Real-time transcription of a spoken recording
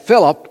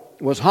Philip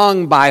was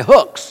hung by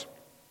hooks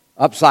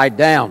upside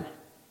down.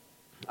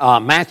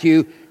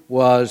 Matthew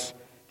was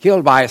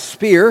killed by a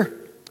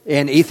spear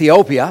in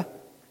Ethiopia.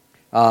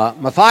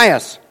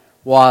 Matthias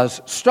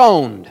was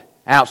stoned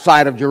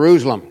outside of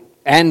Jerusalem.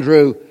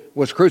 Andrew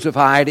was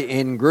crucified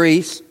in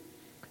Greece.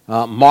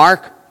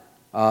 Mark,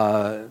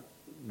 though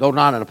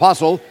not an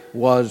apostle,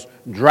 was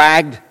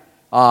dragged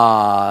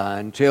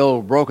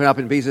until broken up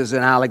in pieces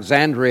in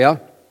Alexandria.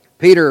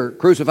 Peter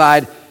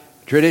crucified,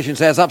 tradition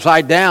says,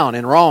 upside down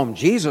in Rome.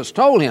 Jesus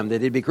told him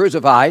that he'd be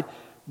crucified,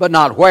 but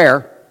not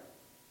where.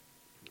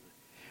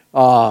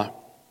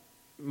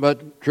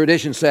 But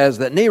tradition says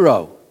that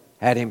Nero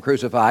had him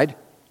crucified,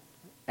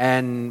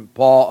 and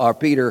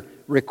Peter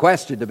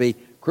requested to be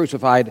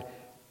crucified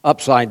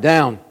upside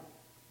down.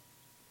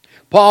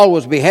 Paul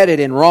was beheaded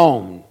in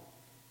Rome,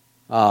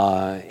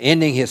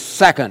 ending his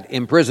second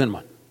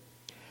imprisonment.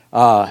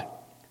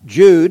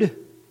 Jude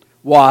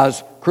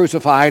was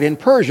crucified in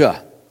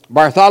Persia.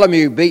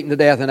 Bartholomew beaten to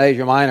death in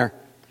Asia Minor.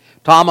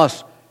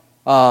 Thomas,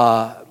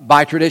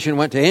 by tradition,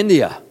 went to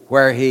India,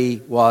 where he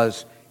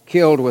was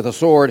killed with a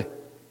sword.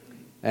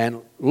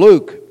 And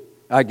Luke,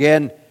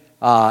 again,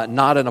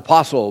 not an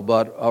apostle,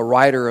 but a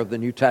writer of the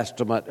New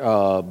Testament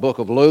book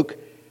of Luke,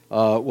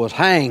 was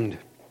hanged.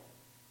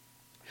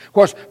 Of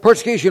course,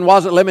 persecution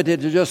wasn't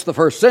limited to just the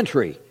first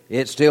century.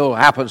 It still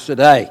happens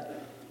today.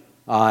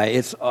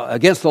 It's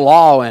against the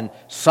law in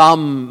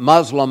some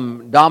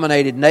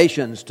Muslim-dominated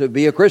nations to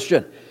be a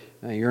Christian.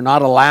 You're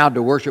not allowed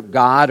to worship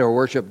God or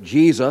worship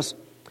Jesus.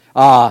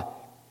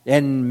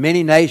 In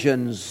many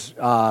nations,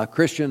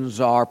 Christians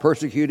are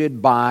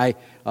persecuted by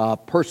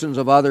persons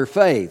of other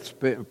faiths,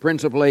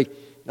 principally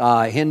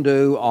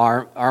Hindu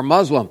or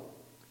Muslim.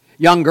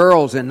 Young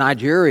girls in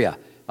Nigeria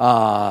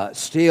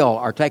still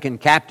are taken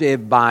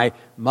captive by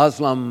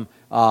Muslim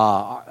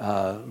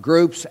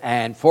groups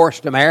and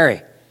forced to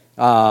marry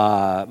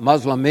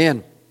Muslim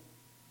men.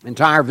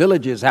 Entire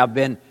villages have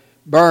been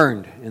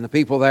burned and the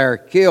people there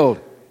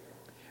killed.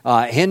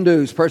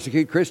 Hindus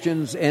persecute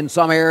Christians in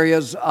some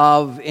areas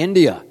of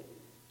India.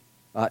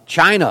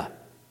 China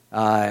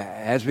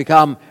has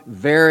become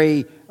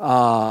very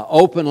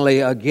openly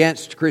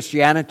against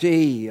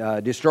Christianity,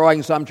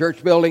 destroying some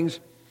church buildings.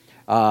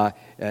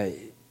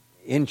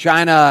 In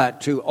China,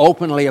 to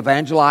openly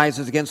evangelize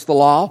is against the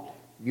law.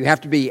 You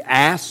have to be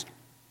asked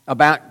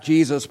about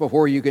Jesus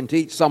before you can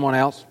teach someone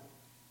else.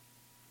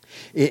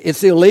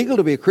 It's illegal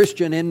to be a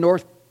Christian in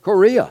North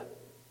Korea.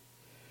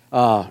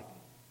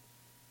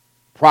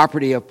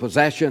 Property of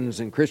possessions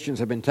and Christians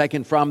have been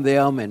taken from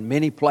them in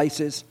many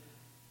places.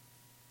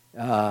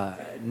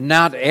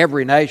 Not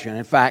every nation.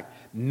 In fact,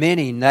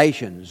 many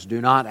nations do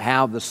not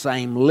have the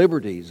same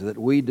liberties that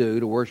we do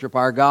to worship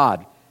our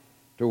God,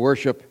 to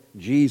worship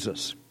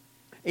Jesus.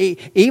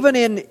 Even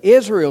in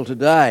Israel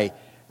today,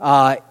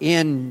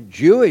 in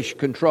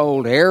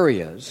Jewish-controlled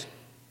areas,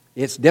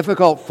 it's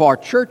difficult for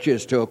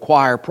churches to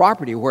acquire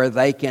property where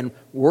they can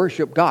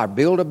worship God,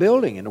 build a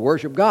building and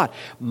worship God.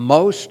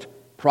 Most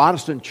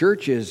Protestant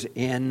churches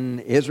in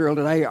Israel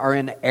today are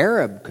in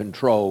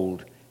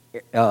Arab-controlled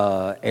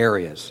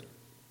areas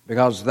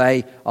because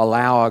they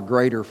allow a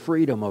greater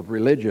freedom of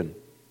religion.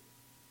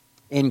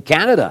 In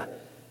Canada,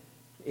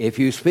 if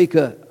you speak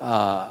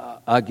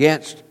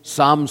against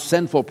some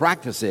sinful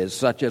practices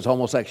such as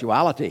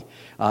homosexuality,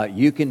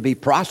 you can be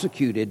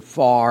prosecuted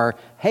for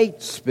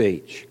hate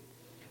speech.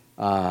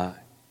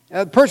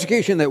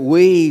 Persecution that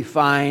we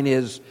find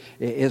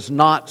is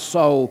not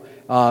so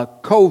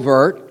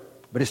covert,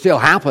 but it still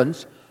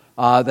happens.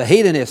 The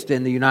hedonists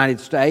in the United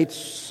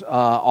States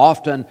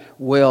often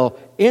will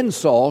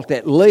insult,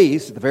 at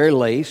the very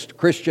least,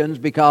 Christians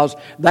because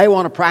they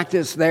want to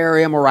practice their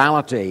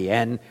immorality.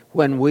 And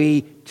when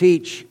we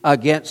teach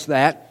against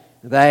that,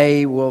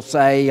 they will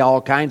say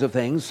all kinds of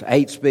things,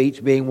 hate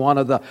speech being one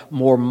of the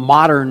more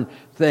modern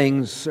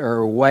things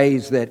or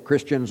ways that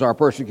Christians are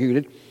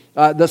persecuted.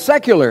 The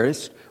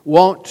secularists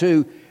want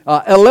to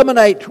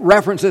eliminate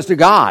references to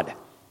God.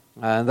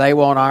 They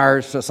want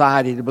our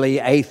society to be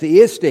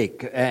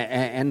atheistic,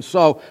 and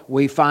so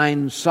we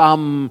find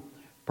some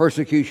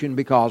persecution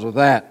because of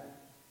that.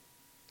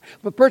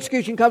 But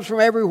persecution comes from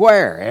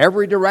everywhere,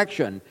 every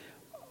direction.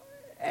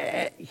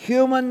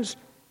 Humans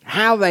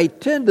have a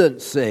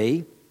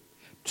tendency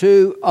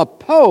to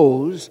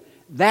oppose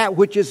that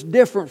which is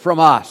different from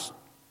us.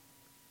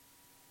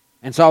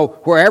 And so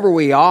wherever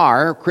we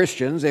are,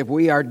 Christians, if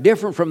we are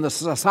different from the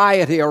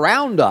society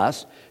around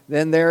us,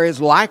 then there is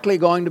likely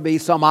going to be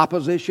some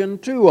opposition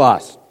to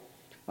us.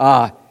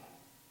 And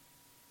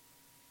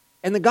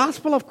the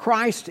gospel of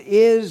Christ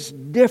is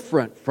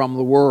different from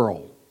the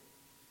world.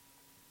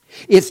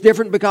 It's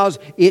different because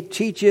it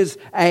teaches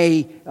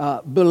a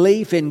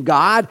belief in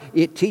God.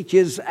 It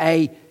teaches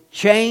a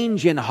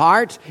change in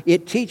heart.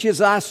 It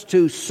teaches us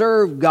to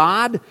serve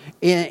God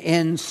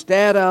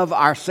instead of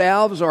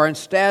ourselves or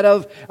instead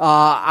of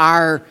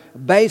our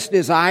base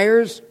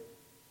desires.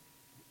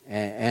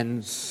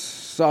 And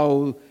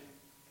so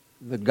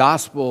the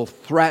gospel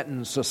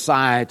threatens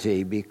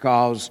society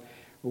because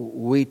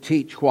we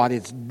teach what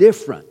is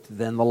different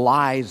than the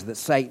lies that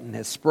Satan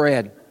has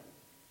spread.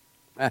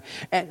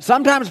 And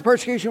sometimes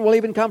persecution will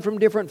even come from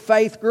different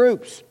faith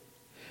groups.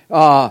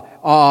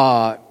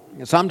 Sometimes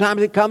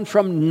it comes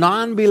from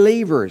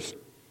non-believers.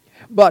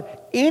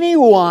 But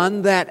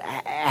anyone that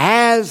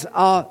has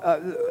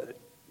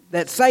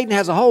that Satan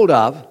has a hold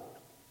of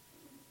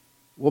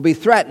will be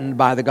threatened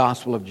by the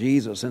gospel of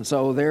Jesus. And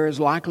so there is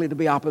likely to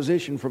be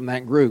opposition from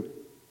that group.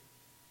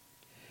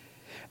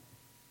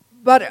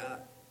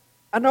 But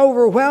an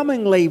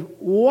overwhelmingly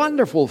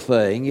wonderful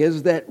thing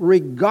is that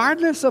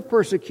regardless of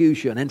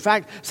persecution, in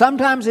fact,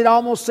 sometimes it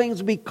almost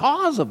seems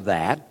because of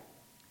that,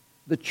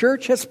 the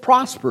church has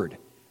prospered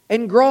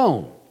and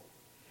grown.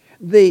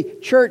 The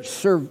church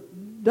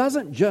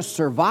doesn't just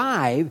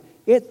survive,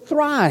 it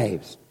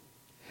thrives.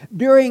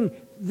 During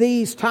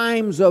these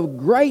times of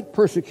great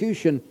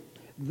persecution,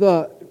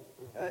 the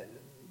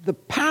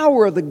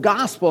power of the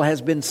gospel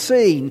has been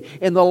seen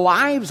in the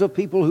lives of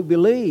people who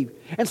believe.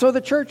 And so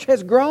the church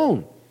has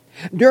grown.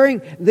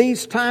 During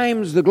these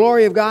times, the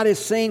glory of God is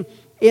seen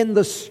in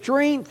the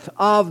strength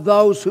of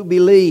those who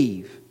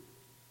believe,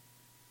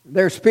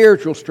 their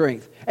spiritual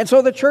strength. And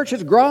so the church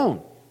has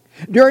grown.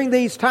 During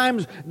these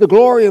times, the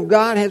glory of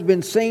God has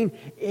been seen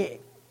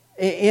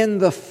in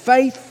the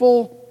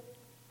faithful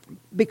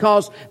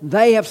because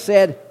they have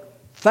said,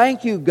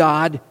 "Thank you,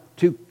 God,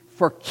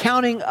 for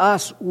counting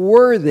us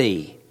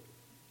worthy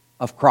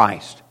of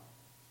Christ.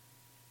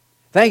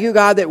 Thank you,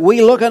 God, that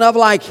we look enough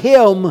like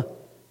Him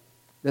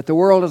that the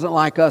world doesn't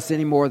like us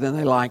any more than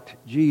they liked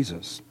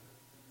Jesus."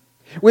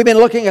 We've been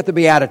looking at the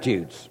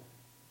Beatitudes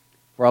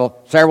for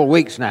several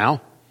weeks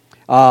now.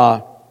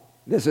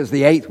 This is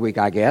the 8th week,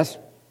 I guess.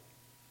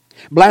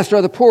 Blessed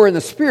are the poor in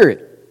the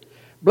spirit.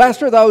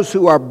 Blessed are those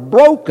who are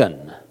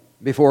broken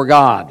before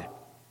God.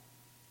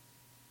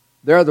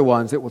 They're the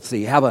ones that will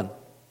see heaven.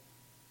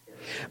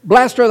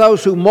 Blessed are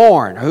those who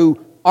mourn, who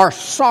are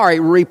sorry,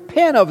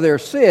 repent of their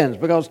sins,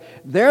 because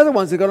they're the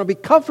ones that are going to be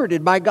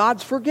comforted by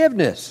God's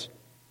forgiveness.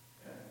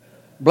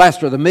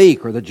 Blessed are the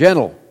meek or the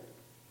gentle.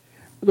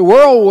 The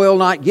world will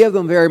not give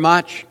them very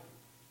much,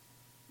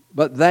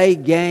 but they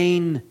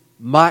gain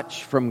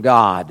much from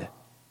God.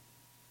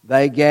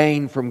 They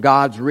gain from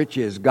God's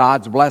riches,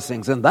 God's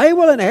blessings, and they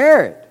will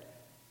inherit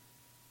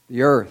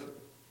the earth.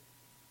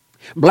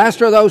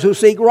 Blessed are those who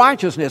seek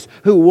righteousness,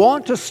 who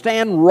want to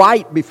stand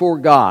right before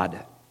God,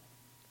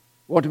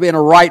 want to be in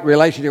a right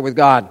relationship with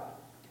God.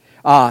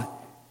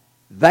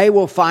 They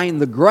will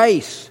find the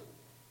grace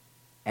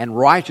and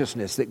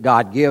righteousness that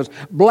God gives.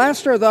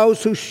 Blessed are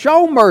those who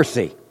show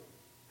mercy,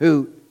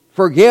 who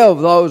forgive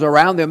those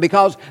around them,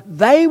 because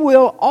they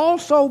will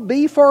also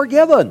be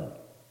forgiven.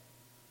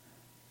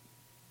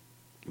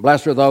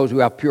 Blessed are those who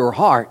have pure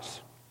hearts,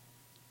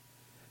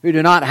 who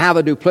do not have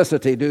a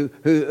duplicity,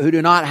 who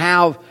do not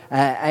have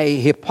a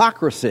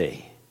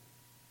hypocrisy.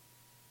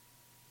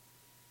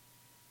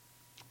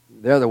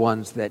 They're the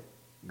ones that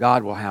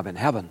God will have in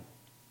heaven.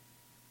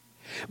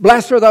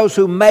 Blessed are those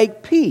who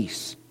make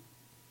peace.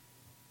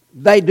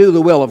 They do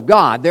the will of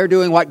God. They're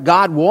doing what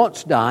God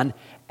wants done,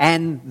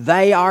 and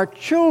they are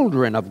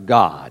children of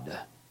God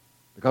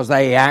because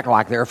they act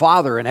like their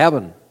Father in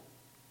heaven.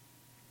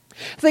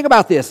 Think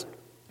about this.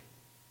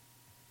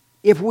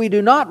 If we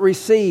do not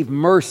receive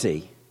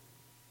mercy,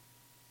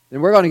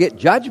 then we're going to get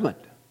judgment.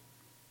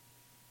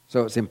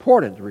 So it's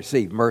important to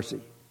receive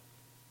mercy.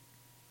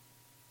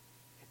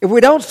 If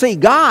we don't see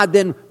God,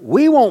 then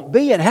we won't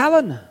be in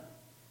heaven.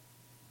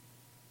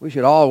 We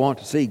should all want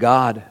to see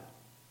God.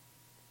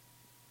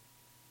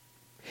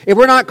 If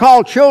we're not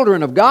called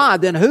children of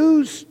God, then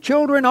whose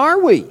children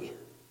are we?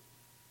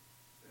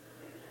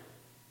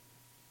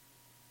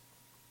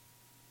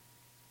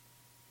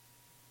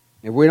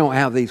 If we don't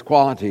have these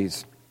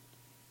qualities,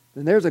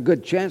 then there's a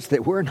good chance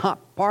that we're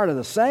not part of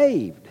the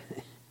saved.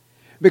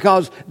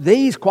 Because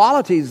these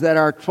qualities that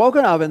are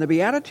spoken of in the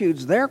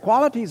Beatitudes, they're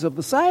qualities of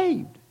the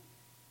saved.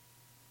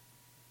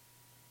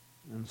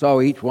 And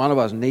so each one of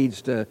us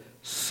needs to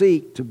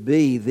seek to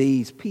be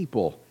these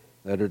people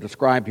that are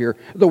described here.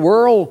 The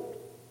world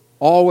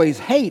always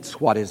hates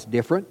what is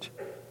different.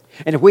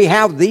 And if we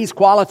have these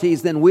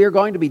qualities, then we're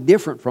going to be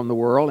different from the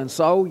world. And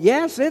so,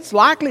 yes, it's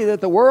likely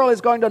that the world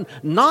is going to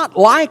not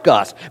like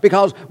us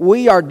because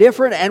we are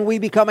different and we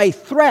become a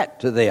threat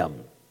to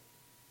them.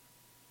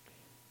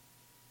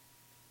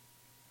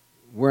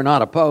 We're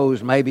not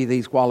opposed. Maybe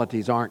these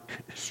qualities aren't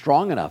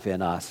strong enough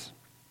in us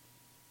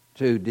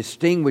to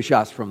distinguish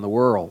us from the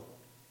world.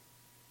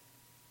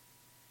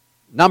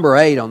 Number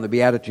 8 on the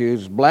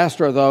Beatitudes,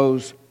 blessed are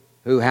those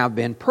who have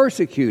been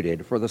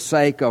persecuted for the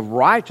sake of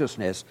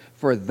righteousness,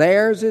 for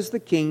theirs is the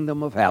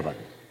kingdom of heaven.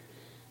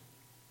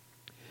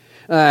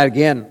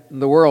 Again,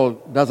 the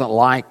world doesn't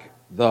like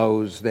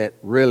those that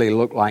really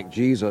look like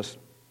Jesus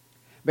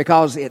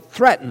because it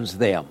threatens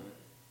them.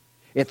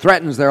 It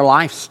threatens their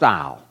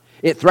lifestyle.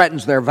 It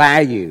threatens their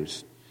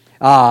values.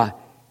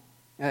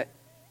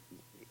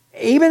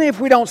 Even if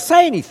we don't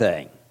say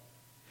anything,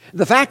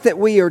 the fact that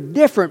we are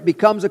different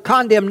becomes a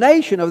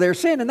condemnation of their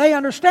sin, and they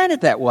understand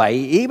it that way,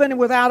 even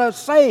without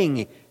us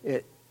saying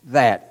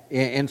that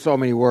in so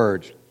many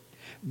words.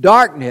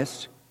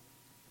 Darkness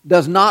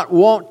does not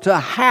want to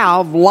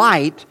have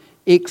light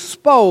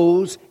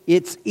expose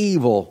its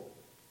evil.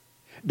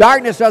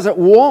 Darkness doesn't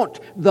want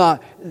the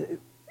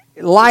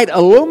light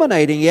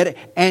illuminating it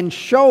and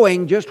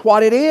showing just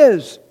what it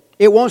is.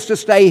 It wants to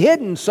stay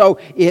hidden so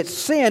its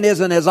sin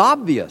isn't as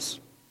obvious.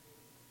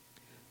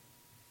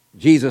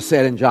 Jesus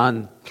said in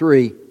John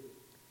 3,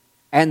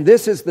 "And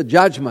this is the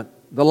judgment.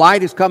 The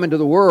light is come into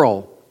the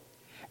world.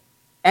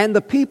 And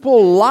the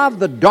people love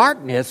the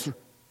darkness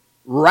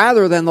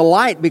rather than the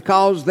light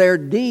because their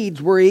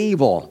deeds were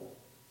evil.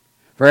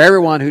 For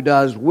everyone who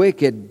does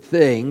wicked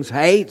things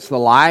hates the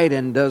light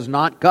and does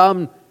not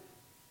come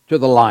to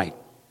the light,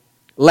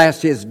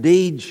 lest his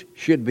deeds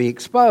should be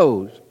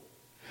exposed.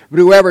 But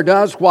whoever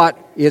does what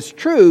is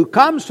true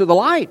comes to the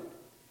light,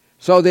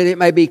 so that it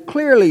may be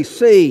clearly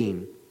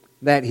seen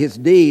that his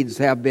deeds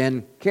have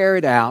been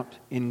carried out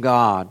in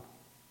God."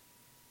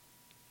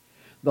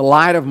 The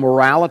light of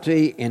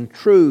morality and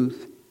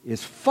truth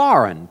is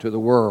foreign to the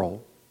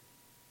world.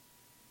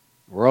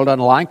 The world doesn't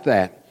like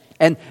that.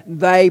 And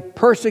they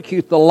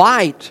persecute the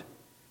light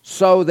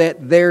so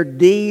that their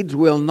deeds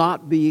will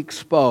not be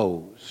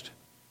exposed.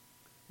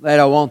 They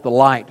don't want the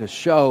light to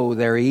show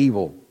their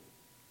evil.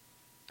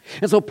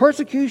 And so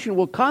persecution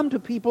will come to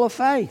people of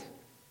faith.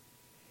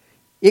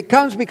 It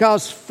comes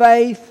because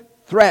faith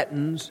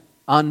threatens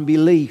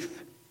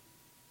unbelief.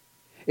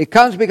 It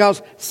comes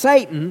because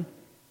Satan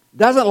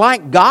doesn't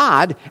like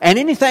God, and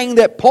anything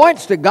that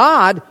points to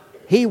God,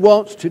 he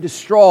wants to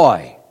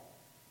destroy.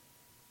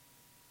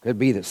 Could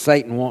be that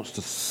Satan wants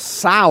to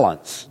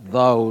silence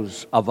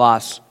those of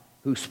us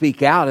who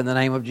speak out in the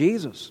name of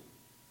Jesus.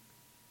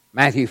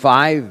 Matthew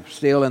 5,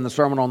 still in the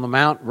Sermon on the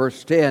Mount,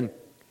 verse 10,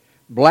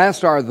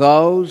 "Blessed are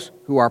those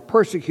who are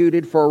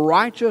persecuted for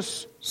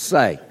righteous'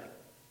 sake,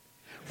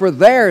 for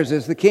theirs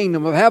is the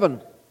kingdom of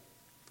heaven.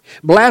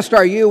 Blessed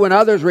are you when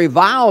others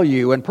revile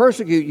you and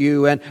persecute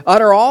you and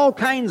utter all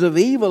kinds of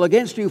evil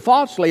against you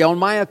falsely on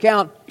my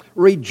account.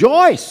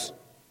 Rejoice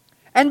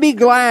and be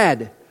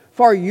glad,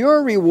 for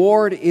your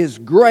reward is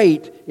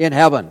great in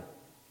heaven.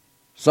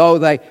 So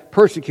they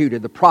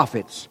persecuted the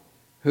prophets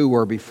who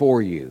were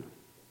before you."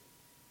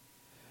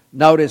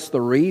 Notice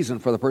the reason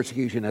for the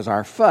persecution is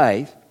our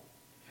faith.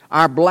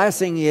 Our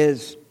blessing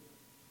is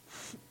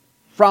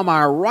from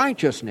our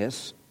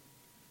righteousness,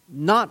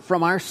 not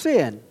from our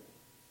sin.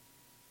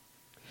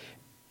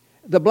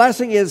 The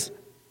blessing is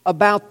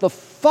about the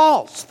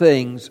false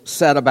things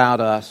said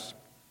about us,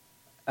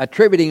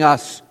 attributing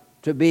us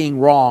to being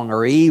wrong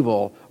or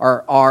evil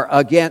or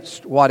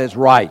against what is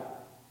right.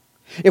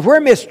 If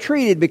we're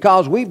mistreated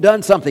because we've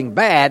done something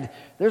bad,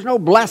 there's no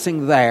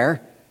blessing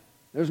there.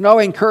 There's no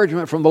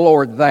encouragement from the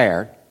Lord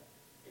there.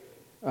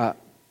 The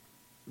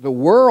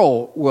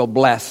world will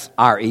bless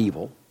our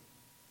evil.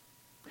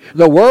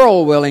 The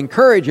world will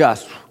encourage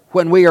us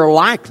when we are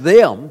like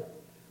them.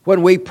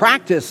 When we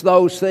practice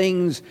those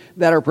things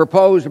that are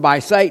proposed by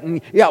Satan,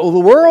 the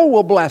world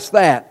will bless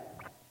that.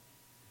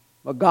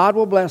 But God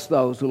will bless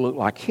those who look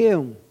like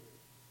Him,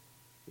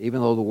 even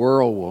though the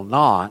world will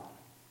not.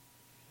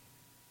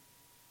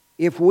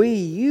 If we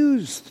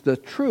use the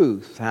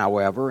truth,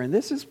 however, and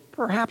this is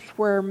perhaps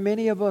where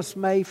many of us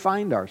may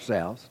find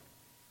ourselves,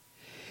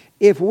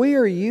 if we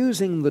are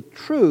using the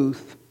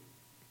truth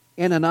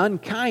in an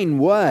unkind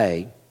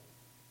way,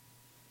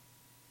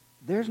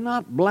 there's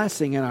not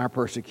blessing in our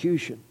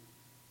persecution.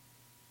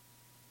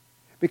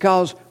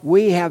 Because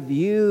we have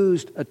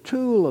used a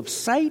tool of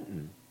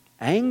Satan,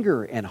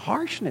 anger and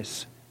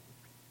harshness.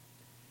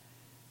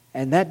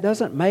 And that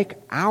doesn't make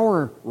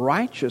our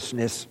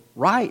righteousness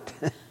right.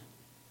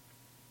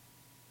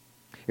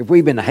 If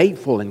we've been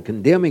hateful and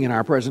condemning in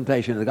our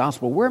presentation of the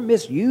gospel, we're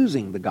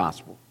misusing the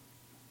gospel.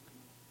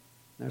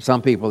 There are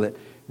some people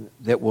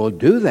that will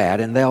do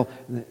that, and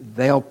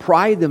they'll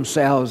pride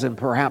themselves in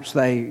perhaps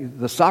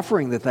the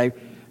suffering that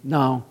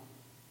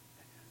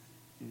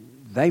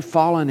they've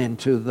fallen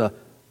into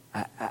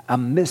a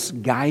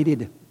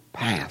misguided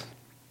path.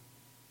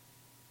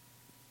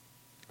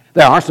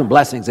 There are some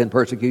blessings in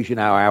persecution,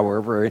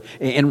 however,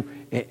 and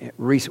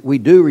we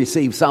do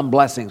receive some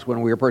blessings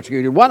when we are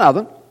persecuted. One of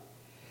them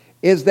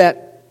is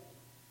that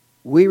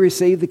we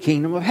receive the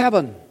kingdom of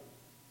heaven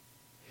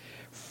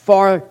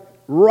for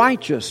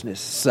righteousness'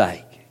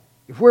 sake.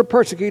 If we're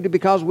persecuted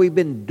because we've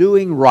been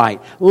doing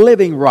right,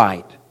 living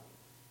right,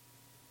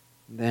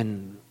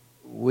 then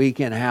we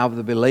can have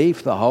the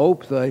belief, the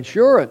hope, the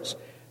assurance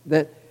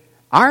that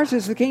ours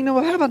is the kingdom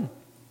of heaven.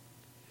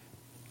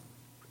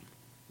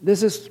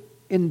 This is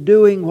in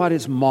doing what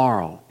is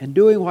moral, and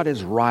doing what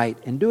is right,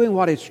 and doing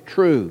what is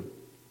true.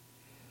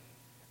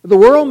 The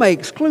world may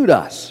exclude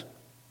us.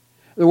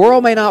 The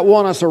world may not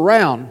want us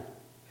around,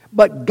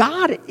 but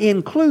God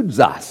includes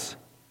us.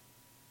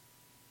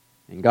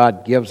 And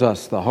God gives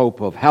us the hope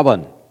of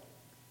heaven.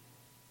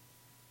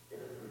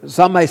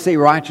 Some may see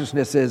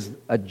righteousness as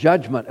a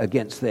judgment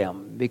against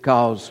them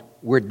because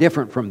we're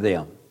different from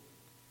them.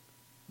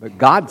 But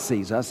God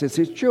sees us as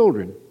His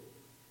children.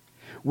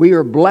 We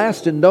are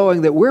blessed in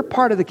knowing that we're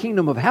part of the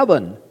kingdom of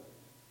heaven.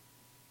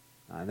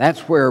 That's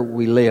where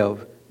we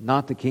live,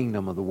 not the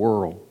kingdom of the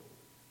world.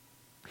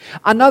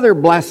 Another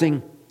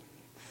blessing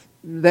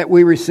that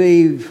we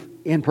receive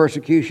in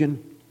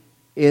persecution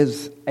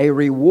is a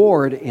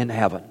reward in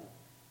heaven.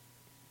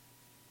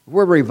 If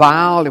we're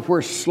reviled, if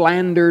we're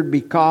slandered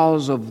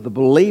because of the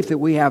belief that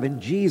we have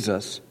in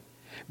Jesus,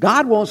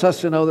 God wants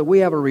us to know that we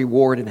have a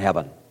reward in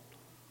heaven.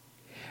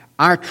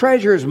 Our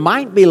treasures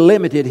might be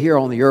limited here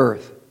on the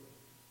earth,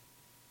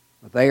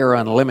 but they are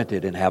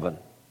unlimited in heaven.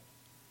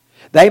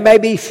 They may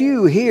be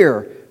few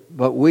here,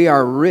 but we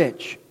are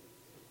rich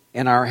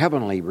in our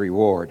heavenly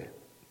reward.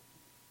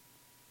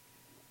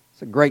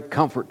 It's a great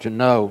comfort to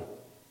know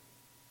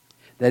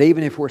that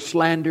even if we're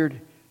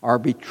slandered or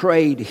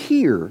betrayed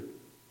here,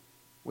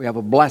 we have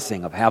a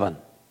blessing of heaven.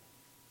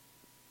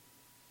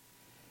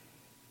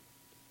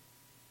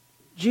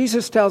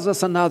 Jesus tells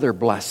us another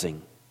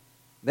blessing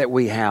that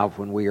we have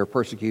when we are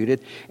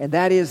persecuted, and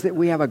that is that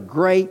we have a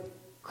great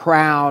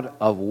crowd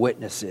of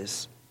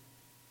witnesses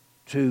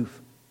to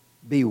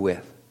be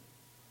with.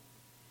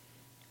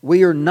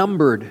 We are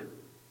numbered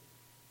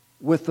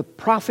with the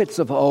prophets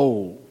of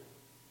old.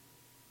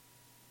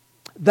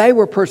 They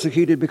were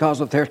persecuted because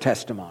of their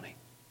testimony.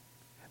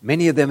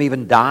 Many of them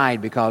even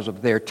died because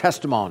of their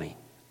testimony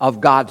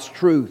of God's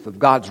truth, of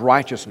God's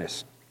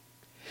righteousness.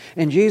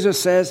 And Jesus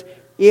says,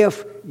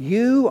 if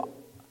you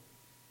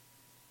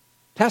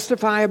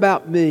testify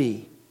about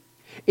me,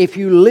 if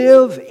you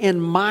live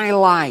in my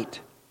light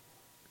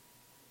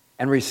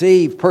and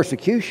receive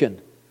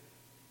persecution,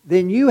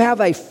 then you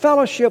have a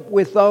fellowship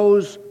with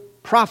those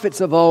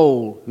prophets of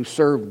old who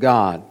served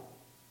God.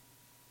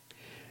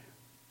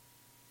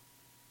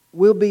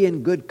 We'll be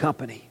in good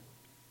company.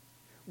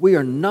 We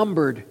are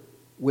numbered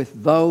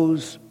with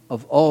those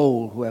of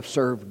old who have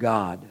served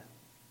God.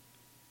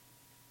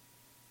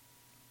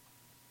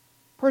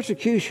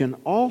 Persecution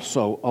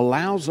also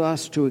allows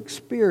us to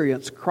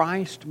experience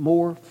Christ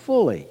more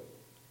fully.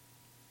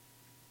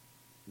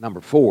 Number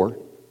 4,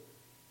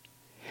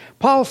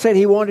 Paul said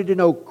he wanted to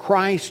know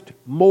Christ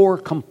more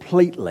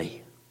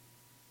completely.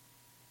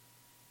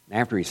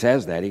 After he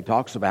says that, he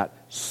talks about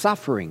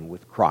suffering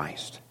with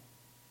Christ.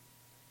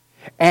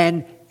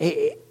 And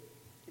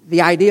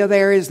the idea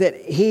there is that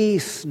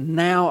he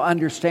now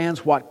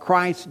understands what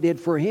Christ did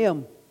for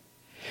him.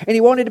 And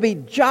he wanted to be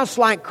just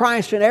like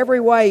Christ in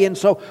every way. And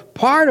so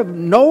part of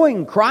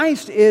knowing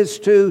Christ is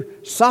to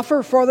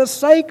suffer for the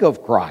sake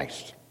of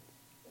Christ.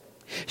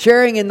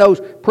 Sharing in those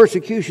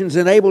persecutions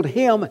enabled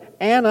him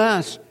and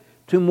us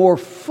to more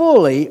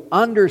fully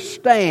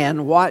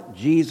understand what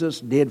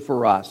Jesus did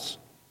for us.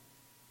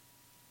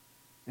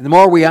 And the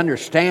more we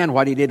understand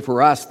what he did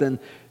for us, then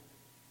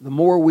the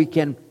more we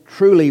can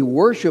truly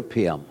worship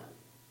him,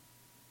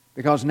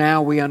 because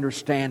now we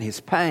understand his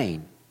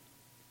pain.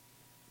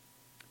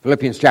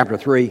 Philippians chapter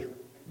 3,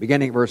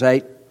 beginning at verse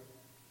 8.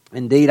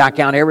 Indeed, I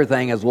count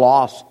everything as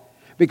loss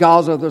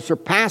because of the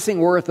surpassing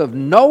worth of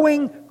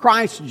knowing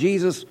Christ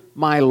Jesus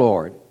my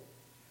Lord.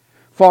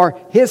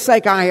 For his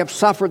sake I have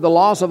suffered the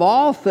loss of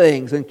all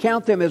things and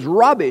count them as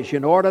rubbish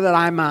in order that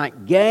I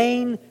might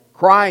gain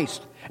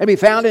Christ and be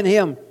found in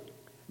him,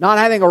 not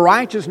having a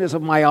righteousness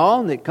of my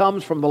own that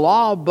comes from the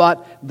law,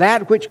 but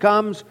that which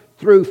comes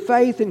through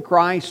faith in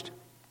Christ,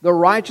 the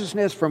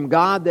righteousness from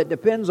God that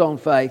depends on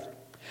faith,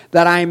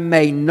 that I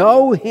may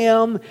know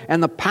him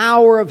and the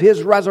power of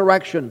his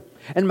resurrection,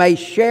 and may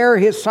share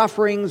his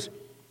sufferings,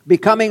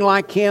 becoming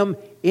like him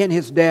in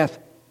his death,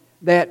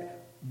 that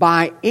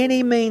by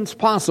any means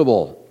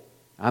possible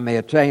I may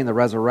attain the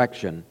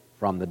resurrection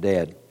from the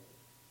dead.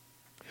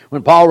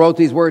 When Paul wrote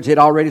these words, he had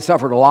already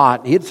suffered a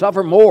lot. He'd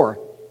suffer more.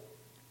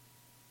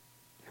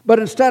 But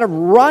instead of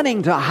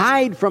running to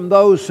hide from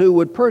those who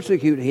would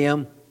persecute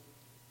him,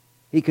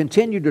 he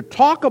continued to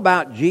talk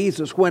about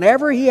Jesus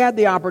whenever he had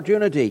the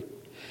opportunity.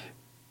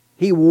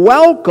 He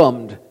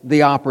welcomed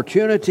the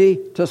opportunity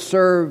to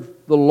serve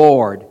the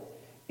Lord,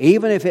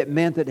 even if it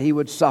meant that he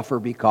would suffer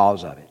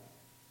because of it.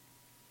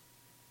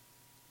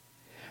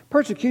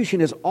 Persecution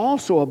is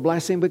also a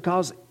blessing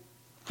because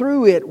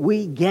through it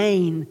we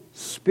gain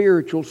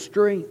spiritual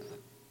strength.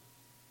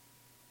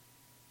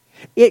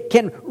 It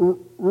can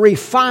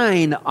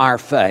refine our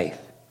faith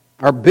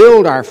or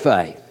build our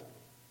faith.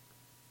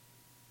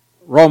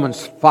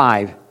 Romans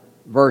 5,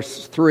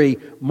 verse 3,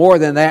 more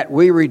than that,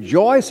 we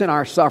rejoice in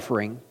our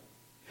suffering,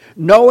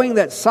 knowing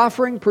that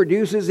suffering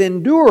produces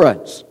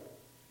endurance.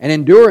 And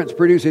endurance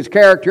produces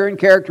character, and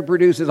character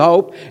produces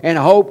hope. And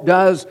hope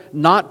does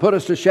not put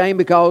us to shame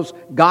because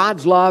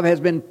God's love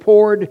has been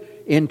poured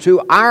into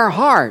our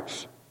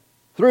hearts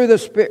through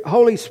the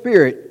Holy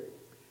Spirit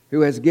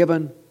who has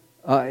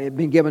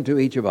been given to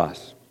each of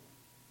us.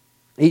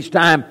 Each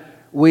time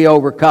we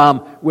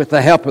overcome with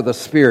the help of the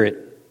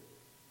Spirit,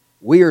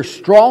 we are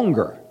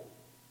stronger.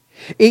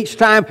 Each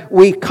time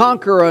we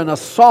conquer an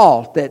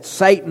assault that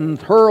Satan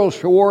hurls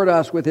toward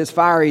us with his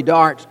fiery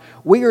darts,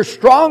 we are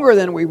stronger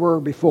than we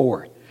were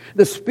before.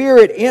 The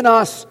Spirit in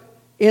us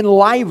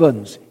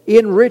enlivens,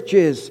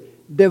 enriches,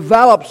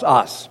 develops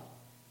us.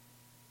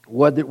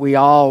 Would that we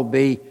all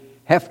be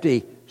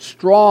hefty,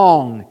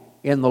 strong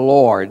in the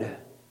Lord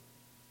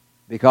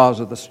because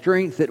of the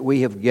strength that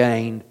we have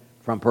gained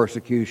from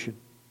persecution.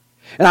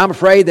 And I'm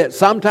afraid that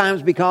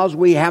sometimes because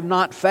we have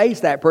not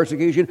faced that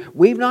persecution,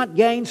 we've not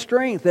gained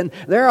strength. And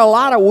there are a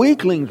lot of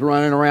weaklings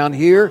running around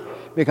here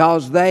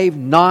because they've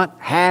not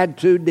had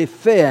to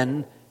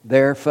defend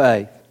their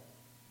faith.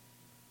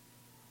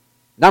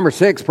 Number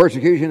 6,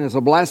 persecution is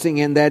a blessing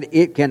in that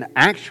it can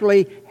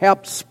actually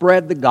help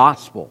spread the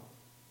gospel.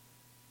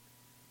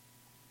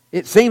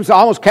 It seems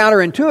almost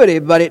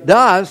counterintuitive, but it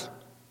does.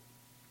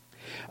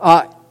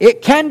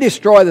 It can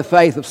destroy the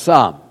faith of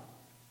some,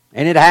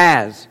 and it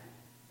has,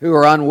 who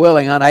are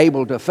unwilling,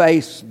 unable to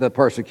face the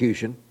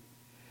persecution.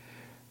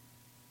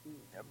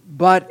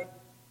 But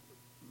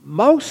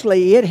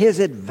mostly it has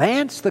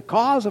advanced the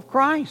cause of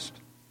Christ.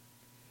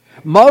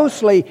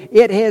 Mostly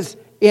it has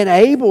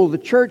enabled the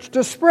church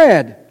to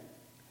spread.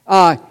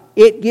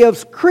 It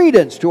gives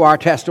credence to our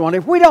testimony.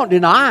 If we don't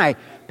deny,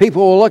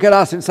 people will look at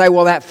us and say,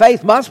 well, that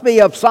faith must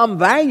be of some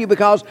value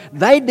because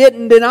they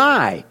didn't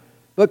deny,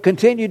 but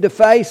continued to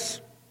face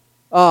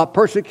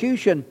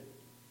persecution.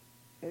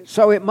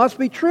 So it must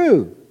be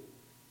true.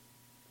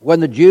 When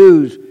the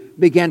Jews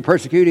began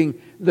persecuting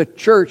the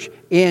church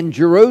in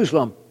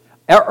Jerusalem,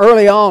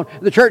 early on,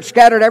 the church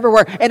scattered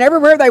everywhere. And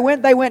everywhere they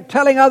went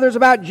telling others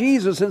about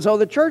Jesus. And so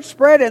the church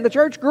spread and the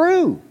church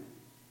grew.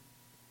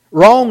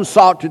 Rome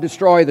sought to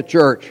destroy the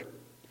church,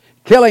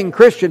 killing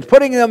Christians,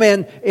 putting them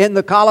in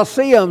the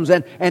Colosseums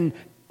and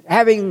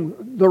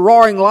having the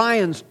roaring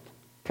lions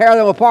tear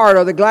them apart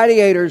or the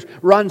gladiators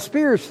run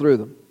spears through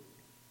them.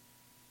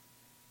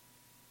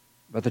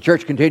 But the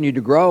church continued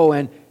to grow,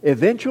 and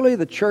eventually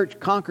the church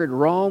conquered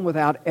Rome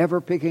without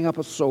ever picking up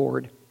a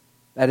sword.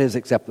 That is,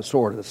 except the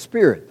sword of the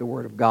Spirit, the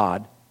Word of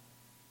God.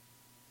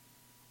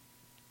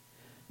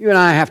 You and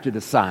I have to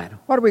decide,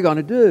 what are we going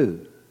to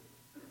do?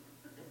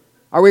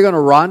 Are we going to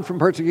run from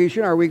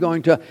persecution? Are we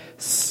going to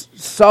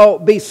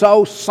be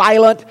so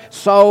silent,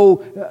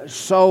 so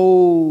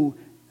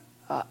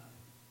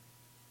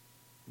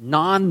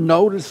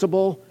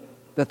non-noticeable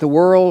that the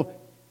world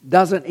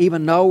doesn't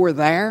even know we're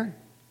there?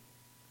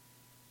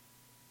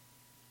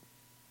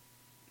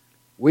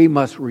 We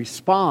must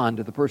respond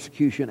to the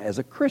persecution as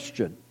a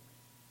Christian,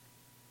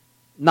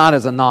 not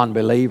as a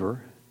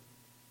non-believer.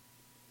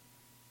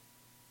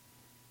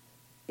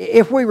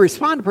 If we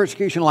respond to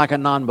persecution like a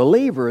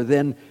non-believer,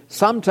 then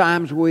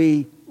sometimes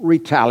we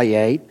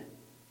retaliate,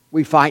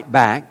 we fight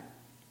back.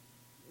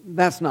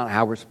 That's not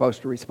how we're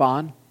supposed to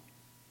respond.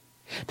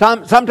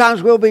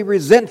 Sometimes we'll be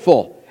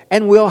resentful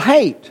and we'll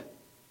hate.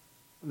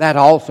 That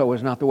also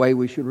is not the way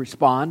we should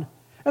respond.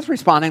 That's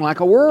responding like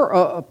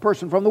a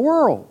person from the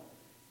world.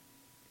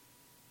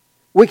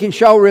 We can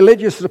show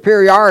religious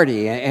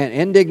superiority and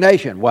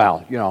indignation.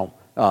 Well,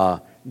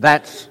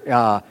 that's,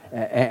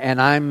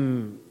 and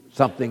I'm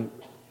something.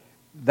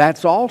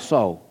 That's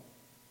also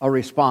a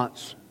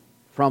response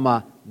from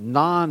a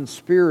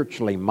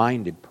non-spiritually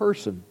minded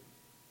person.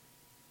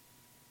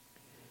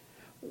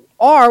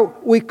 Or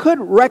we could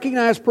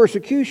recognize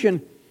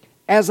persecution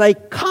as a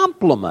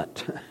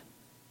compliment,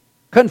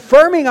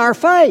 confirming our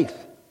faith.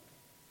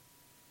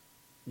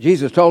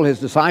 Jesus told His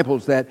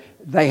disciples that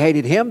they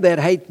hated Him, they'd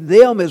hate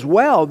them as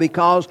well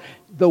because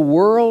the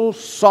world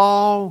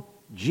saw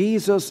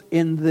Jesus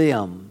in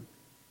them.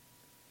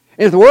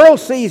 And if the world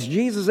sees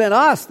Jesus in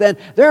us, then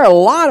there are a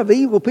lot of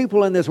evil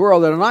people in this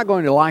world that are not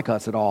going to like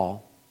us at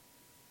all.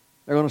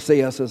 They're going to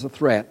see us as a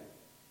threat.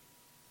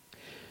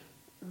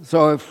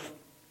 So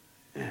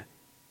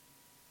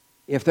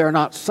if there are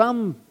not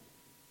some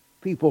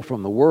people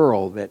from the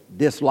world that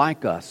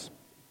dislike us,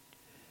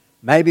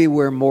 maybe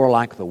we're more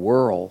like the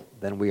world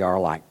than we are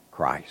like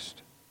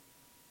Christ.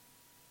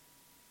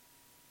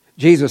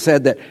 Jesus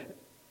said that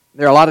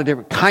there are a lot of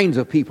different kinds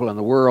of people in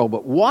the world,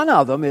 but one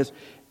of them is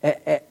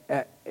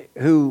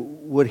who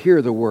would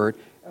hear the word.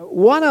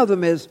 One of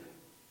them is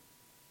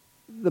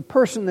the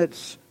person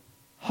that's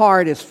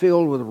heart is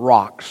filled with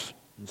rocks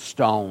and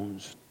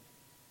stones.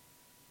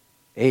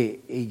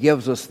 He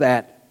gives us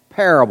that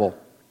parable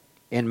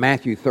in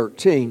Matthew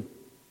 13.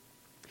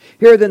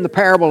 Here then the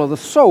parable of the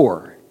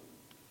sower.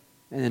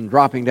 And then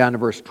dropping down to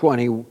verse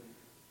 20.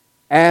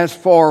 As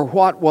for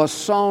what was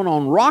sown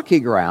on rocky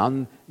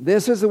ground,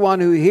 this is the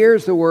one who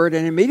hears the word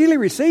and immediately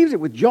receives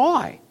it with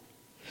joy.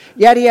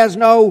 Yet he has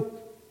no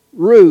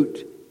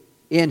root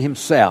in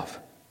himself,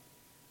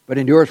 but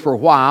endures for a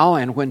while,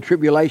 and when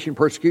tribulation,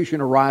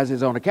 persecution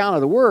arises on account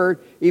of the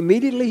word,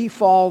 immediately he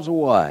falls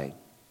away.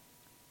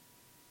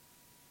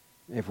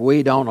 If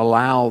we don't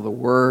allow the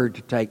word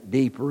to take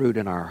deep root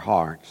in our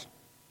hearts,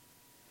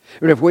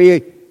 but if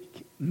we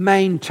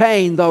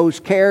maintain those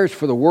cares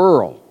for the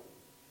world,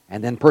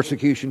 and then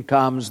persecution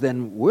comes,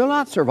 then we'll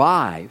not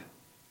survive.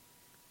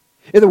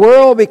 If the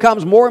world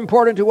becomes more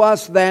important to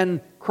us than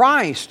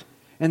Christ,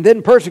 and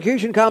then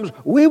persecution comes,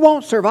 we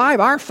won't survive.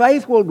 Our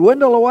faith will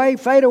dwindle away,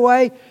 fade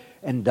away,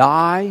 and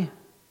die.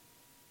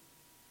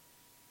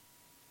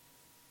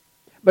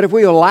 But if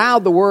we allow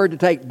the word to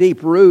take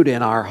deep root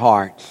in our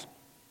hearts,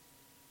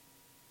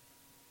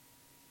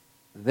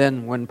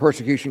 then when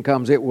persecution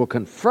comes, it will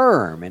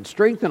confirm and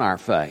strengthen our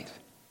faith.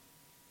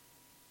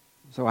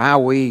 So how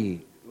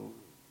we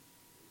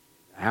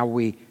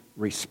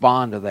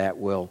respond to that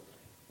will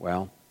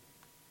Well,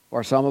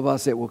 for some of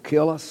us it will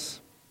kill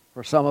us.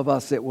 For some of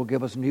us it will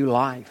give us new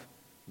life,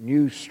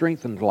 new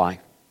strengthened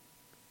life.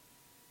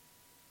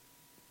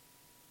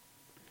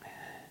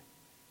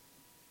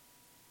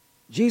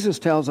 Jesus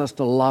tells us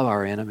to love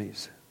our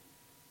enemies.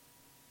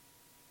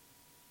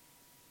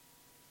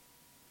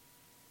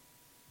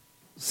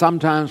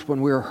 Sometimes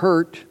when we're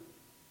hurt,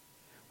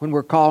 when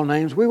we're called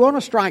names, we want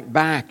to strike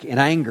back in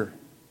anger.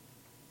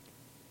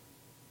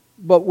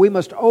 But we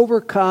must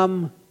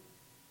overcome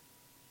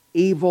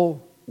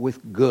evil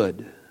with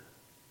good.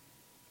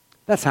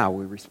 That's how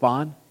we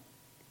respond.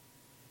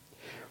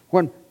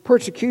 When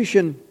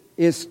persecution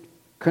is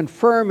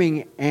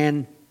confirming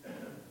and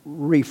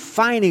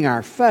refining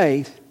our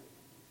faith,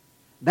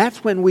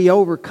 that's when we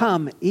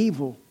overcome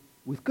evil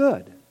with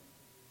good.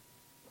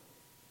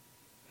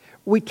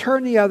 We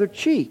turn the other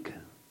cheek.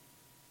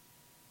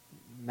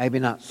 Maybe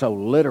not so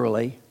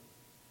literally,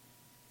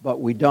 but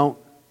we don't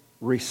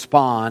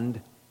respond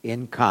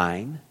in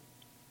kind.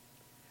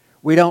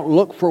 We don't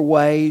look for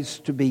ways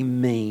to be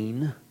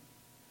mean.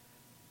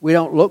 We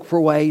don't look for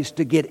ways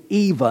to get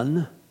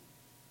even.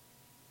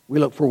 We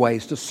look for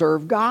ways to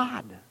serve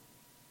God.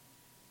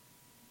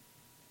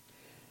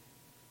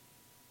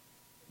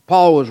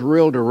 Paul was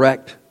real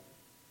direct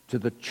to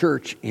the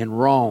church in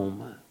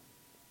Rome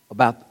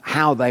about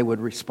how they would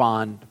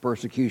respond to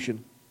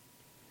persecution.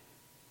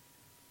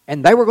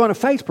 And they were going to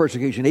face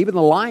persecution, even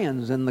the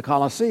lions in the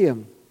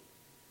Colosseum.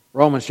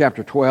 Romans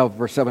chapter 12,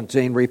 verse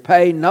 17,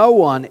 repay no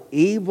one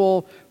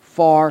evil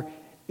for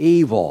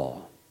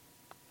evil,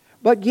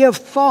 but give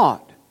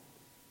thought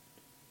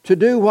to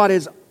do what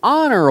is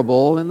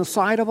honorable in the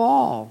sight of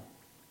all.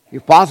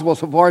 If possible,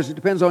 so far as it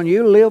depends on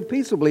you, live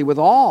peaceably with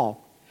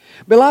all.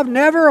 Beloved,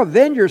 never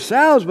avenge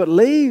yourselves, but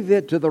leave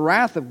it to the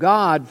wrath of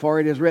God, for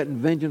it is written,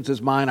 vengeance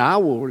is mine, I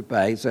will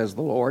repay, says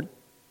the Lord.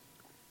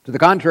 To the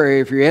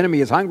contrary, if your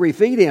enemy is hungry,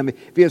 feed him.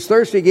 If he is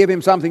thirsty, give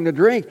him something to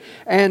drink.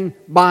 And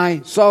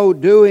by so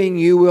doing,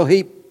 you will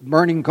heap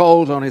burning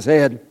coals on his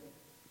head.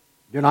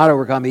 Do not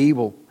overcome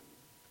evil,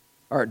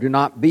 or do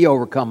not be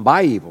overcome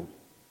by evil,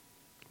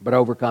 but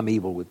overcome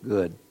evil with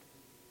good.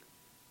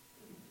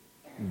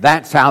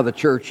 That's how the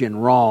church in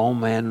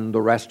Rome and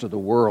the rest of the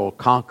world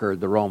conquered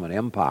the Roman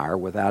Empire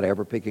without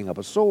ever picking up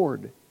a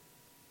sword.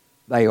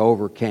 They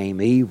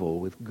overcame evil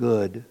with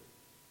good.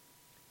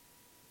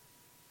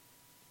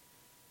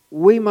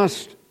 We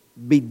must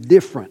be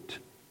different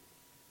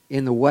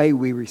in the way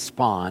we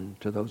respond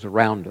to those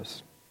around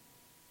us.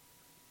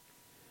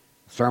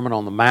 Sermon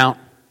on the Mount,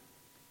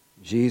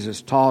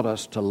 Jesus taught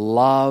us to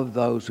love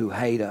those who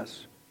hate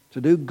us,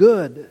 to do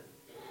good.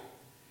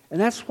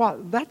 And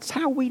that's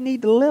how we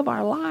need to live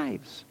our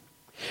lives.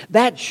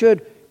 That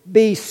should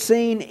be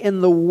seen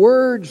in the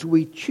words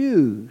we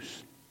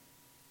choose,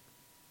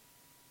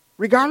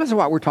 regardless of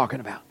what we're talking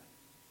about.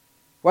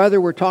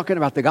 Whether we're talking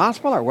about the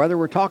gospel, or whether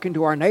we're talking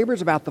to our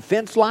neighbors about the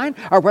fence line,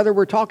 or whether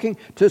we're talking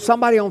to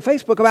somebody on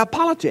Facebook about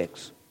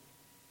politics.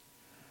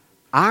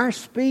 Our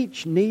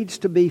speech needs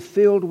to be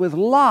filled with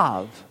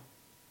love,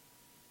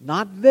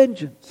 not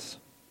vengeance.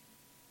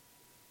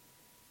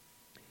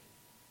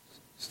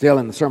 Still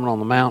in the Sermon on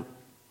the Mount,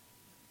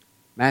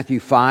 Matthew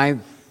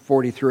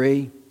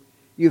 5:43.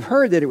 You've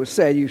heard that it was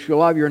said, you shall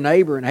love your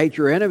neighbor and hate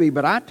your enemy.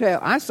 But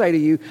I say to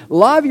you,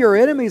 love your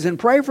enemies and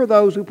pray for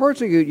those who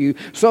persecute you,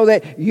 so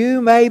that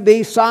you may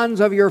be sons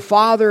of your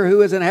Father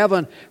who is in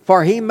heaven.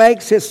 For he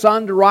makes his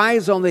sun to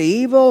rise on the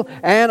evil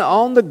and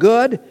on the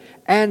good,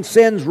 and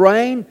sends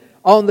rain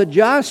on the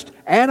just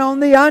and on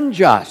the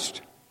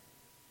unjust.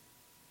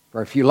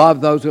 For if you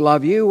love those who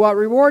love you, what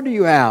reward do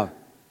you have?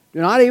 Do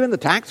not even the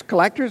tax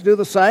collectors do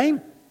the same?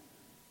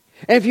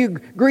 And if you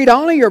greet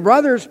only your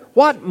brothers,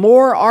 what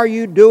more are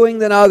you doing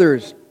than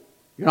others?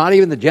 Do not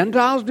even the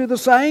Gentiles do the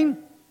same?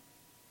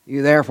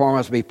 You therefore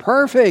must be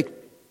perfect,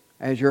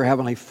 as your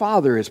heavenly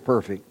Father is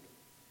perfect.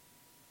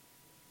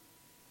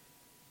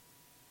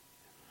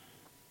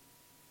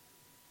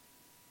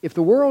 If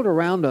the world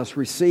around us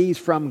receives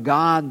from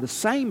God the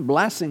same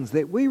blessings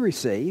that we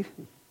receive,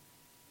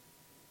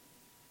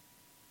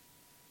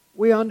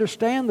 we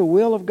understand the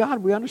will of God.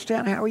 We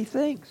understand how He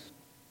thinks.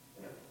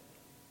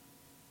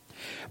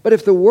 But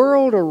if the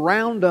world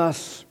around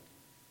us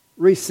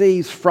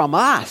receives from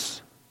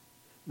us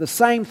the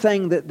same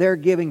thing that they're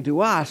giving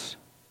to us,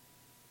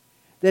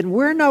 then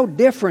we're no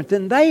different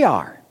than they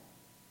are.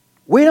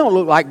 We don't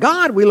look like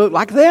God, we look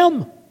like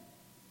them.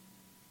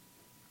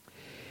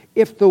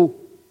 If the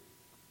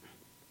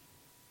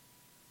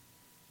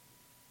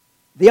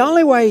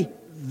only way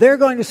they're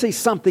going to see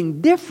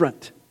something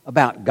different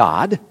about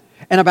God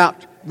and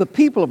about the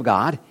people of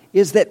God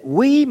is that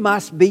we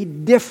must be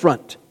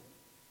different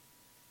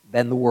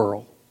than the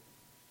world.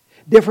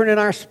 Different in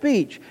our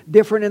speech,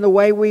 different in the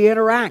way we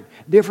interact,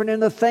 different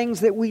in the things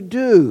that we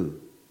do.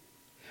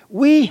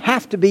 We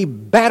have to be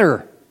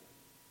better.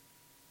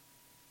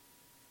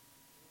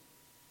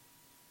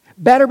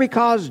 Better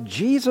because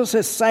Jesus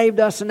has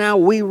saved us and now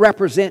we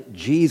represent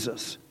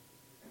Jesus.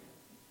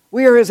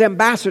 We are His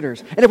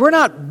ambassadors. And if we're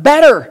not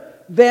better,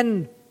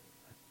 then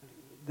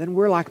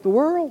we're like the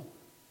world.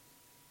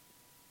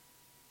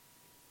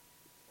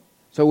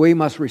 So we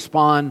must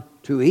respond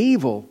to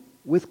evil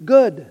with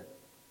good.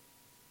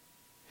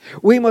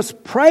 We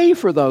must pray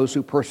for those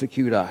who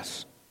persecute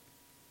us.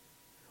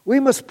 We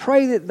must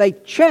pray that they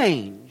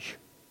change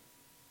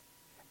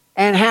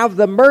and have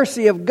the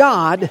mercy of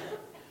God,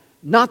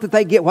 not that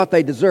they get what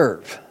they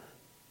deserve.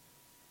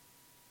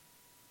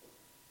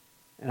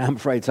 And I'm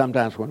afraid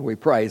sometimes when we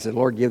pray, say,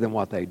 Lord, give them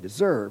what they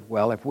deserve.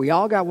 Well, if we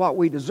all got what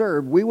we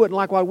deserve, we wouldn't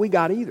like what we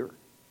got either.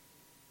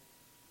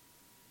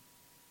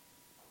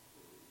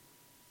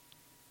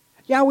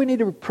 Yeah, we need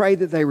to pray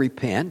that they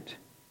repent.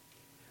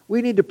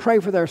 We need to pray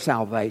for their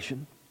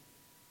salvation.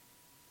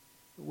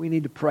 We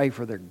need to pray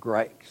for the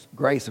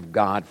grace of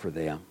God for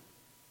them.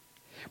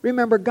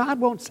 Remember, God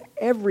wants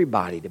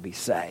everybody to be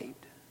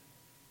saved,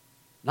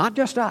 not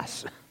just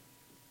us.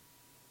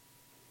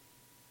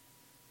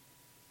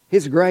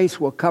 His grace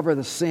will cover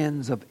the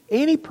sins of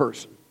any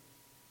person,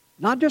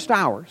 not just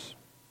ours.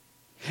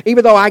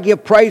 Even though I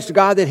give praise to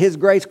God that His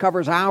grace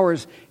covers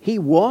ours, He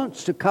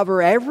wants to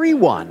cover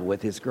everyone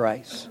with His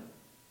grace.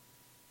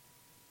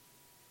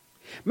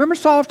 Remember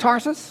Saul of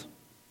Tarsus?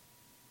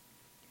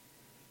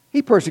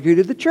 He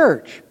persecuted the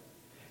church.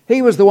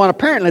 He was the one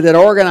apparently that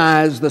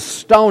organized the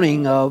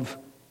stoning of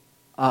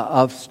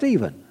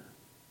Stephen.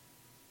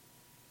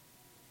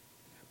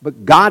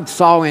 But God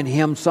saw in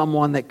him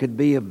someone that could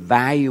be of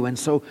value, and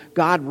so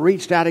God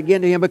reached out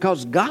again to him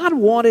because God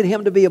wanted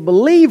him to be a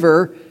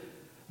believer,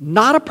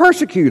 not a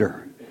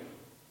persecutor.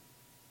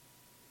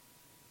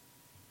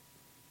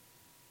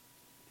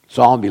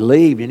 Saul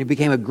believed, and he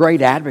became a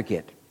great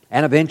advocate,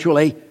 and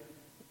eventually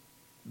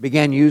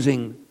began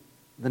using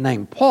the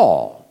name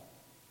Paul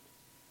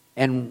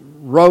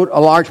and wrote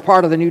a large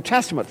part of the New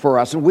Testament for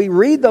us. And we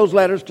read those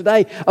letters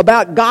today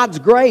about God's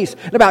grace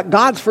and about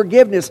God's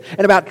forgiveness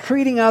and about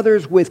treating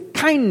others with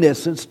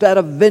kindness instead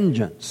of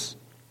vengeance.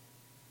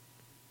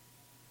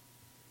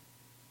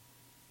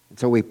 And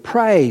so we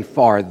pray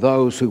for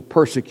those who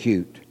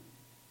persecute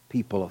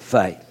people of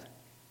faith.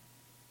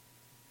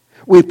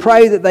 We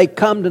pray that they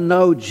come to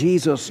know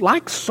Jesus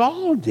like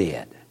Saul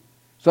did,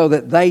 so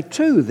that they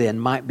too then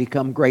might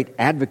become great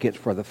advocates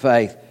for the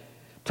faith,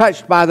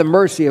 touched by the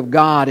mercy of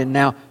God and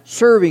now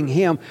serving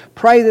Him.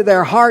 Pray that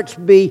their hearts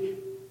be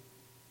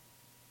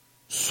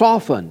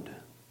softened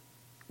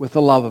with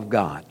the love of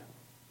God.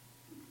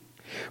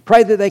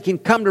 Pray that they can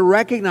come to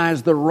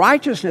recognize the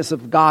righteousness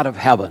of God of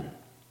heaven.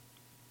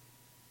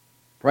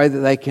 Pray that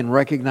they can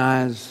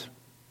recognize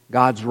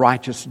God's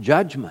righteous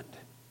judgment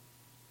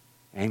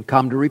and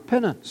come to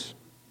repentance.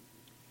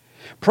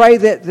 Pray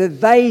that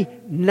they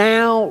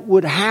now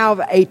would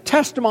have a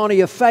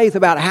testimony of faith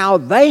about how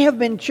they have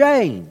been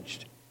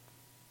changed.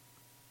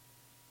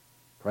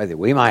 Pray that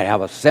we might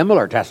have a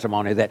similar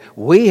testimony that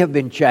we have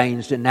been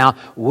changed and now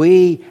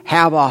we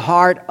have a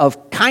heart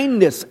of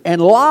kindness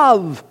and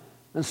love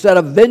instead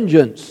of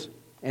vengeance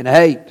and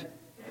hate.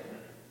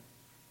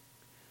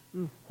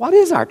 What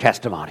is our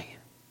testimony?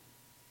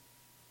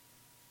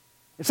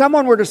 If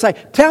someone were to say,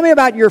 tell me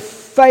about your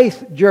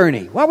faith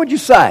journey, what would you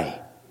say?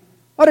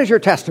 What is your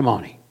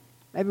testimony?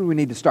 Maybe we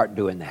need to start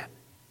doing that.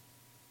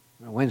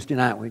 On Wednesday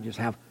night, we just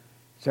have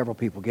several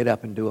people get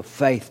up and do a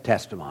faith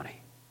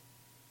testimony.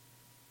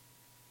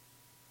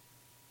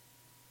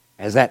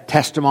 Has that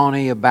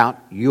testimony about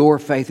your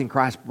faith in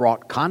Christ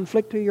brought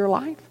conflict to your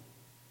life?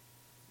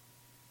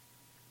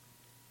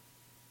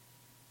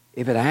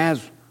 If it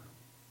has,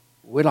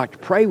 we'd like to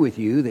pray with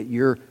you that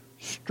you're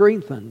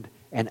strengthened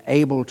and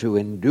able to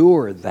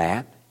endure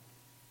that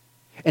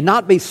and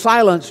not be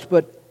silenced,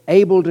 but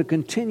able to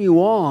continue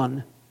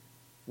on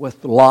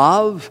with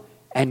love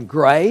and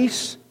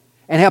grace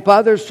and help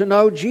others to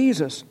know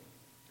Jesus.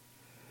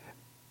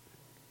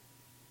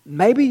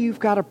 Maybe you've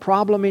got a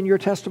problem in your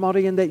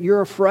testimony in that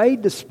you're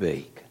afraid to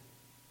speak.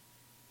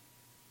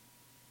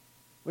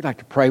 We'd like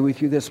to pray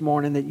with you this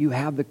morning that you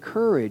have the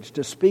courage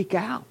to speak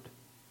out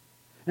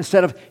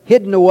instead of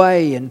hidden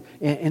away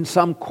in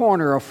some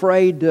corner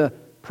afraid to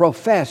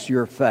profess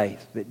your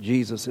faith that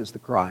Jesus is the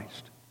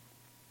Christ.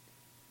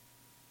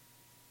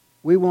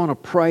 We want to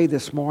pray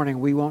this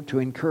morning. We want to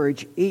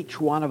encourage each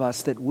one of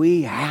us that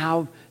we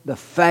have the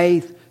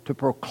faith to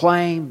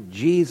proclaim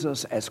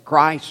Jesus as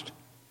Christ,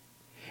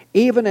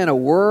 even in a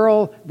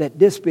world that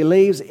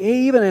disbelieves,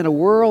 even in a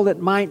world that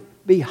might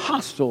be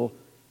hostile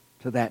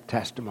to that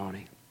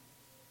testimony.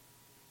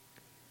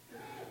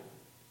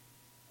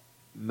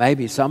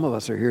 Maybe some of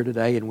us are here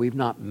today and we've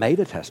not made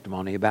a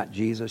testimony about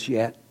Jesus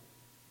yet.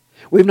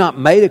 We've not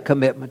made a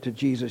commitment to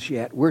Jesus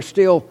yet. We're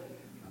still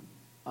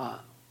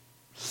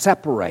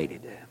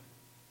separated.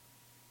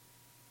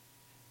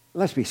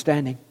 Let's be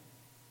standing.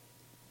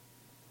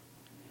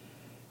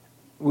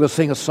 We'll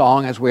sing a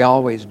song as we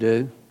always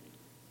do.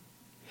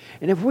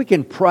 And if we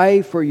can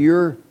pray for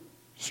your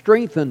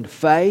strengthened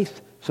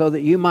faith so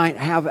that you might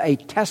have a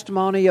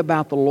testimony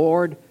about the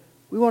Lord,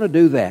 we want to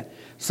do that.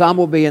 Some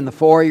will be in the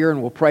foyer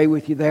and we'll pray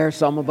with you there.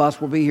 Some of us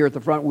will be here at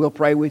the front. We'll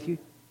pray with you.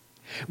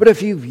 But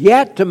if you've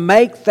yet to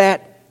make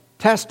that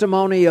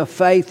testimony of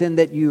faith in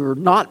that you're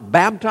not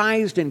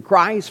baptized in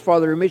Christ for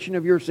the remission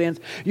of your sins,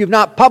 you've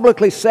not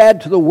publicly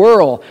said to the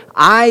world,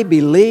 I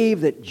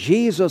believe that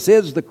Jesus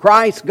is the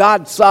Christ,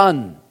 God's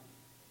Son,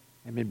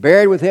 and been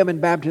buried with Him in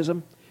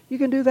baptism, you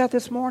can do that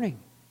this morning.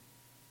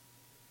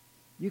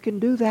 You can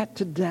do that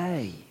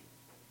today.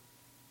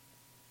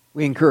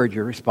 We encourage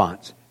your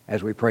response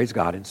as we praise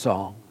God in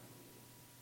song.